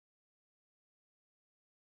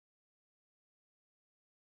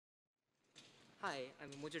Hi, I'm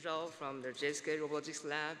Moju Zhao from the JSK Robotics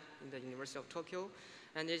Lab in the University of Tokyo,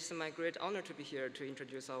 and it's my great honor to be here to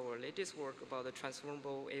introduce our latest work about the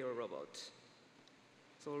transformable air robot.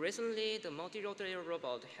 So recently, the multi-rotor air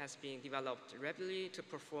robot has been developed rapidly to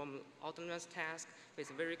perform autonomous tasks with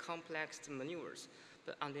very complex maneuvers.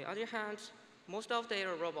 But on the other hand, most of the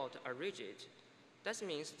air robots are rigid. That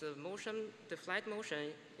means the flight motion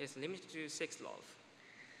is limited to 6 laws.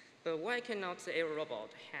 But why cannot the air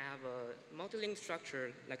robot have a multi-link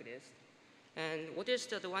structure like this? And what is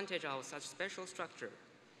the advantage of such special structure?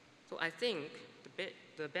 So I think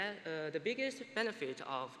the biggest benefit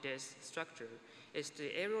of this structure is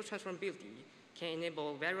the aerial transformability can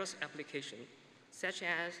enable various applications, such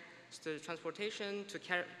as the transportation to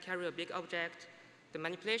carry a big object, the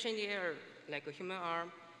manipulation in the air like a human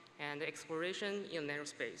arm, and the exploration in narrow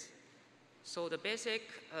space. So the basic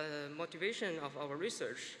motivation of our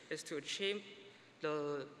research is to achieve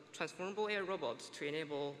the transformable air robots to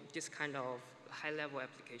enable this kind of high-level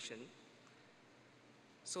application.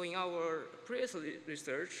 So in our previous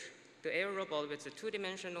research, the air robot with the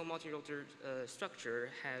two-dimensional multi-rotor structure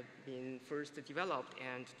have been first developed,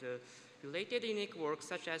 and the related unique work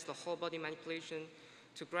such as the whole body manipulation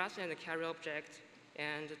to grasp and carry object,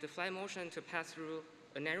 and the flight motion to pass through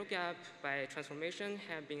a narrow gap by transformation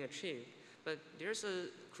have been achieved. But there's a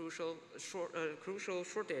crucial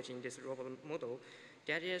shortage in this robot model.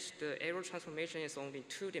 That is, the aerial transformation is only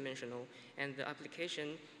two-dimensional, and the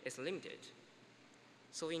application is limited.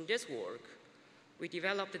 So in this work, we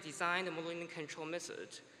developed the design and modeling control method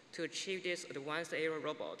to achieve this advanced aerial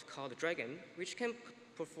robot called Dragon, which can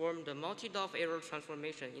perform the multi-DOF aerial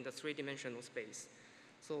transformation in the three-dimensional space.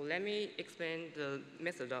 So let me explain the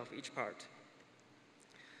method of each part.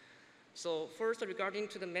 So first, regarding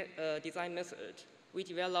to the design method, we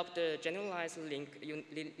developed the generalized link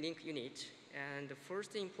unit, and the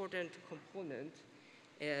first important component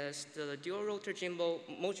is the dual-rotor gimbal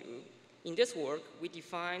Moju. In this work, we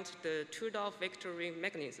defined the two-DOF vectoring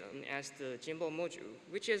mechanism as the gimbal Moju,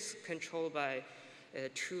 which is controlled by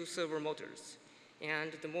two servo motors.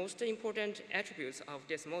 And the most important attributes of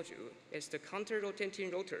this Moju is the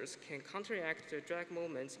counter-rotating rotors can counteract the drag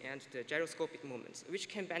moments and the gyroscopic moments, which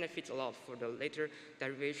can benefit a lot for the later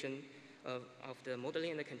derivation of the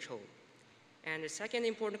modeling and the control. And the second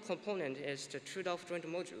important component is the two-DOF joint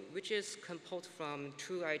Moju, which is composed from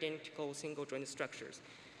two identical single-joint structures.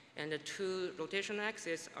 And the two rotational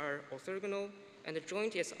axes are orthogonal, and the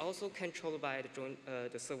joint is also controlled by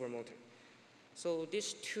the servo motor. So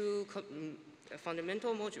these two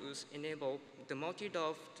fundamental modules enable the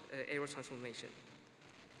multi-DOF aerial transformation.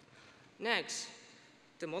 Next,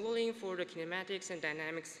 the modeling for the kinematics and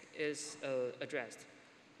dynamics is addressed.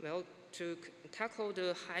 Well, to tackle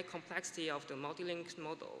the high complexity of the multi-link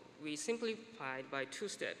model, we simplified by two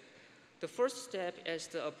steps. The first step is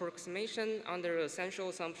the approximation under essential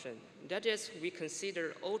assumption. That is, we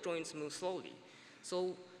consider all joints move slowly.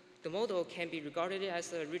 So the model can be regarded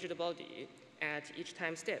as a rigid body at each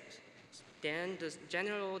time step. Then the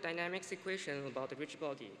general dynamics equation about the rigid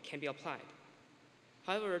body can be applied.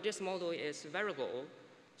 However, this model is variable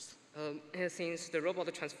since the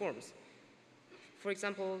robot transforms. For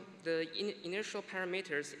example, the inertial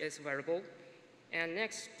parameters is variable, and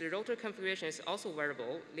next, the rotor configuration is also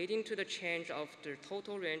variable, leading to the change of the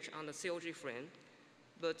total range on the COG frame.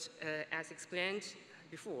 But as explained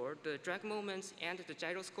before, the drag moments and the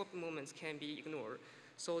gyroscopic moments can be ignored,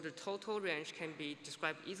 so the total range can be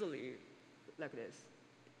described easily like this.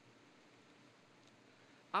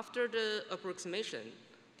 After the approximation,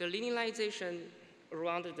 the linearization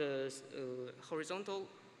around the horizontal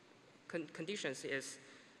conditions is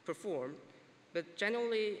performed, but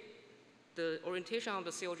generally the orientation of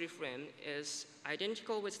the COG frame is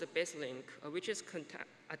identical with the base link, which is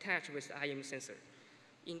attached with the IEEE sensor.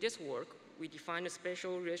 In this work, we define a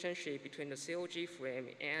special relationship between the COG frame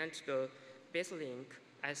and the base link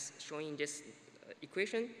as shown in this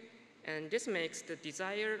equation. And this makes the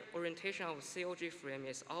desired orientation of COG frame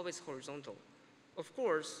is always horizontal. Of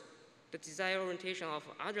course, the desired orientation of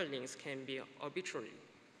other links can be arbitrary.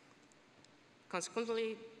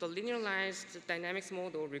 Consequently, the linearized dynamics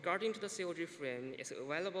model regarding to the COG frame is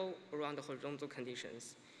available around the horizontal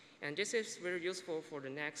conditions. And this is very useful for the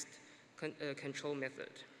next control method.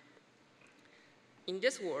 In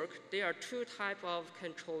this work, there are two types of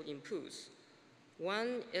control inputs.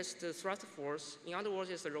 One is the thrust force, in other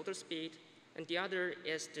words, is the rotor speed, and the other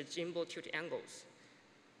is the gimbal tilt angles.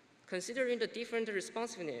 Considering the different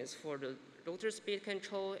responsiveness for the rotor speed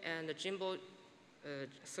control and the gimbal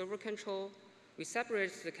servo control, we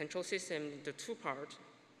separate the control system into two parts.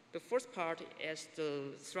 The first part is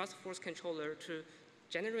the thrust force controller to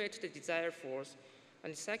generate the desired force,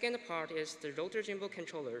 and the second part is the rotor gimbal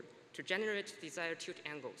controller to generate desired tilt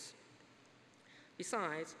angles.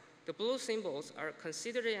 Besides, the blue symbols are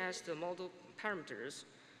considered as the model parameters,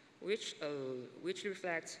 which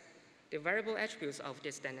reflect the variable attributes of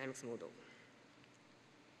this dynamics model.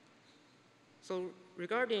 So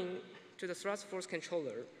regarding to the thrust force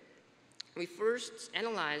controller, we first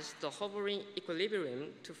analyzed the hovering equilibrium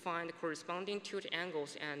to find corresponding tilt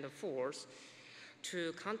angles and the force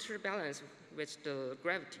to counterbalance with the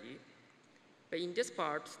gravity. But in this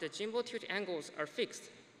part, the gimbal tilt angles are fixed.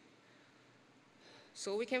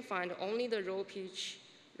 So we can find only the roll pitch,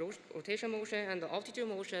 rotation motion, and the altitude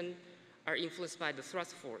motion are influenced by the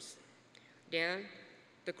thrust force. Then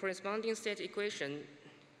the corresponding state equation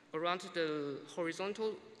around the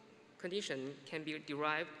horizontal condition can be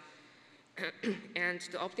derived, and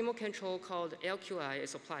the optimal control called LQI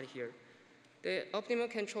is applied here. The optimal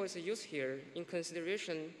control is used here in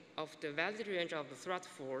consideration of the valid range of the thrust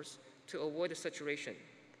force to avoid saturation.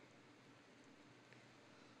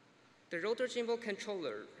 The rotor gimbal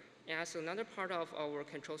controller, as another part of our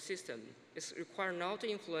control system, is required not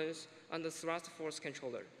to influence on the thrust force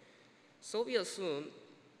controller. So we assume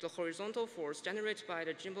the horizontal force generated by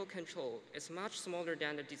the gimbal control is much smaller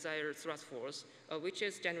than the desired thrust force, which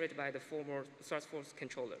is generated by the former thrust force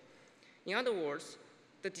controller. In other words,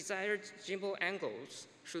 the desired gimbal angles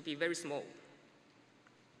should be very small.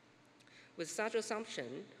 With such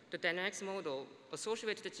assumption, the dynamics model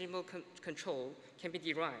associated with the gimbal control can be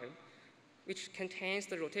derived, which contains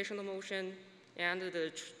the rotational motion and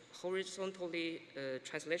the horizontally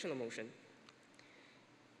translational motion.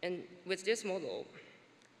 And with this model,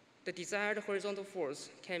 the desired horizontal force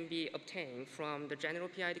can be obtained from the general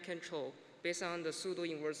PID control based on the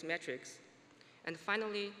pseudo-inverse matrix. And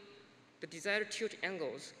finally, the desired tilt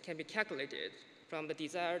angles can be calculated from the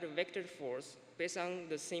desired vector force based on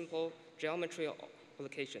the simple geometry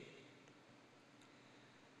allocation.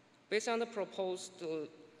 Based on the proposed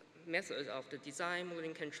method of the design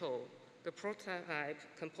modeling control, the prototype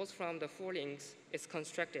composed from the 4 links is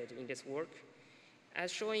constructed in this work.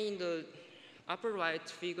 As shown in the upper right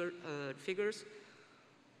figures,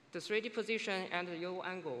 the 3D position and the yaw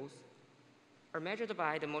angles are measured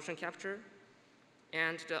by the motion capture,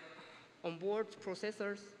 and the onboard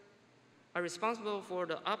processors are responsible for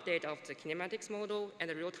the update of the kinematics model and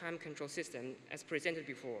the real-time control system as presented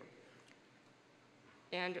before.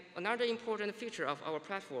 And another important feature of our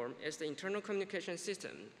platform is the internal communication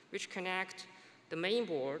system, which connects the main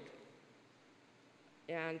board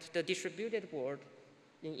and the distributed board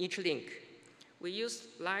in each link. We use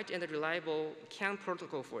light and reliable CAN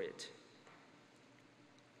protocol for it.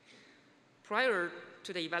 Prior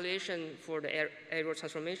to the evaluation for the aerial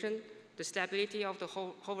transformation, the stability of the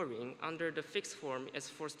hovering under the fixed form is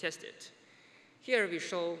first tested. Here we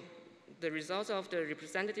show the results of the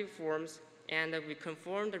representative forms, and we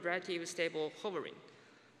confirm the relatively stable hovering.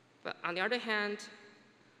 But on the other hand,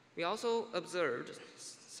 we also observed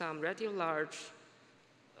some relatively large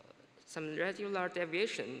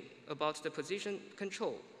deviation about the position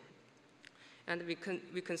control. And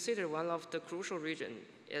we consider one of the crucial regions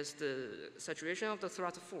is the saturation of the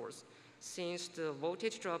thrust force, since the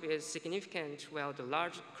voltage drop is significant while the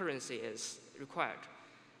large currency is required.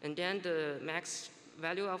 And then the max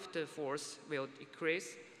value of the force will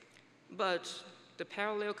decrease, but the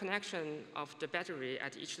parallel connection of the battery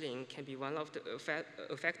at each link can be one of the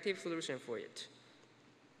effective solutions for it.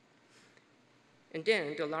 And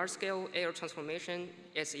then the large-scale air transformation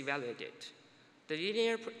is evaluated. The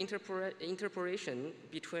linear interpolation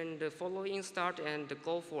between the following start and the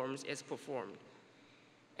goal forms is performed.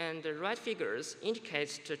 And the right figures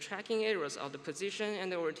indicate the tracking errors of the position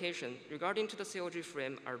and the orientation regarding to the COG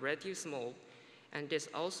frame are relatively small. And this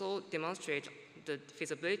also demonstrates the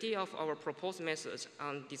feasibility of our proposed methods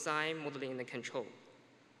on design, modeling, and control.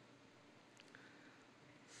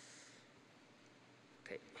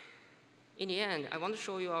 Okay. In the end, I want to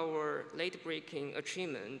show you our late-breaking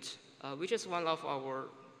achievement, which is one of our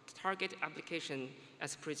target application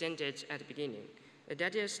as presented at the beginning.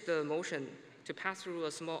 That is the motion to pass through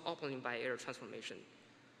a small opening by air transformation.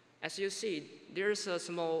 As you see, there's a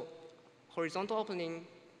small horizontal opening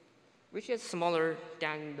which is smaller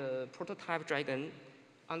than the prototype Dragon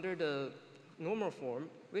under the normal form,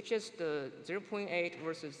 which is the 0.8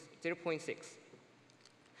 versus 0.6.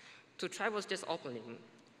 To traverse this opening,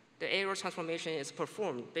 the aerial transformation is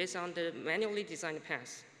performed based on the manually designed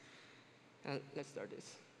path. Let's start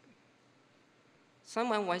this.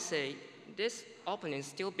 Someone might say, this opening is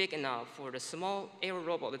still big enough for the small aerial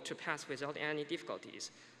robot to pass without any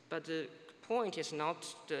difficulties. But the point is not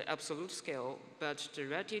the absolute scale, but the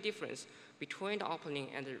relative difference between the opening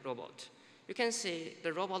and the robot. You can see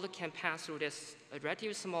the robot can pass through this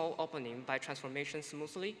relatively small opening by transformation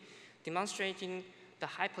smoothly, demonstrating the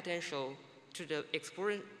high potential to the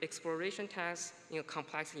exploration tasks in a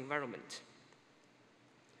complex environment.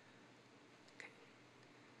 Okay.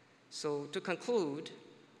 So to conclude,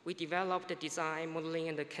 we developed the design, modeling,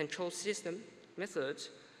 and the control system methods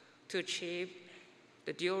to achieve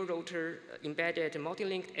the dual-rotor embedded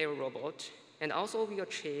multi-linked aerial robot, and also we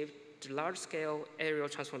achieved the large-scale aerial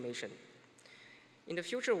transformation. In the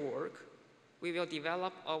future work, we will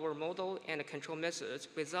develop our model and control methods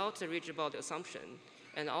without the rigid-bound assumption,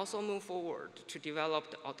 and also move forward to develop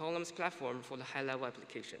the autonomous platform for the high-level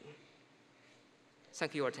application.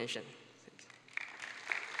 Thank you for your attention.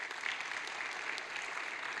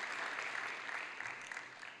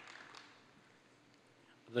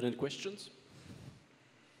 Are there any questions?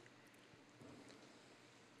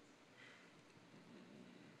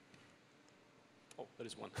 Oh, there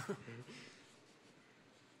is one.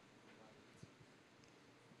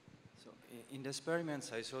 So in the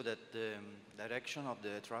experiments, I saw that the direction of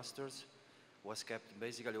the thrusters was kept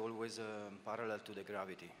basically always parallel to the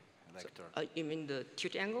gravity vector. So, you mean the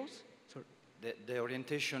tilt angles? Sorry. The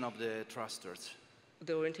orientation of the thrusters.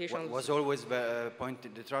 The orientation was always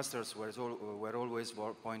pointed. The thrusters were always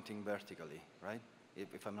pointing vertically, right?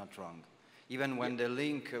 If I'm not wrong. Even when the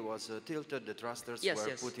link was tilted, the thrusters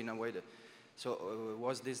were put in a way that. So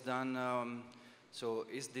was this done? So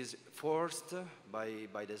is this forced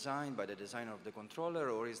by design, by the designer of the controller,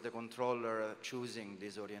 or is the controller choosing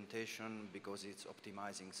this orientation because it's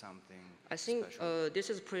optimizing something? I think special? this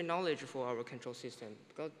is pre-knowledge for our control system,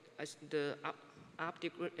 because the up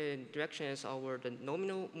direction is the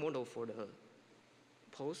nominal model for the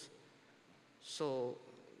pose. So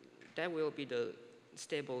that will be the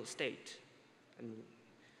stable state. I mean,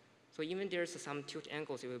 so even there's some tilt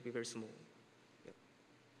angles, it will be very small. Yep.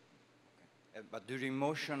 Okay. But during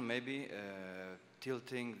motion, maybe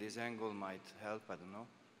tilting this angle might help, I don't know.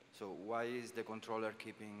 So why is the controller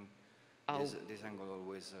keeping this angle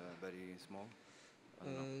always very small? I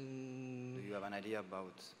don't know. Do you have an idea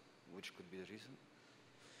about which could be the reason?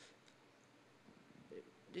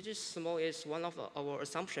 This is small is one of our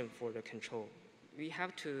assumptions for the control. We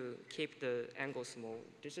have to keep the angle small.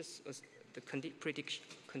 This is the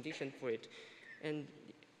condition for it. And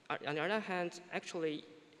on the other hand, actually,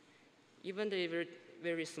 even the very,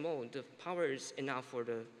 very small, the power is enough for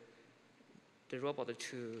the robot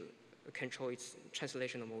to control its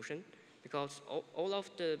translational motion, because all of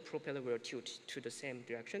the propeller will tilt to the same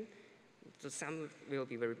direction. The sum will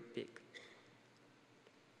be very big.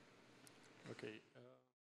 Okay.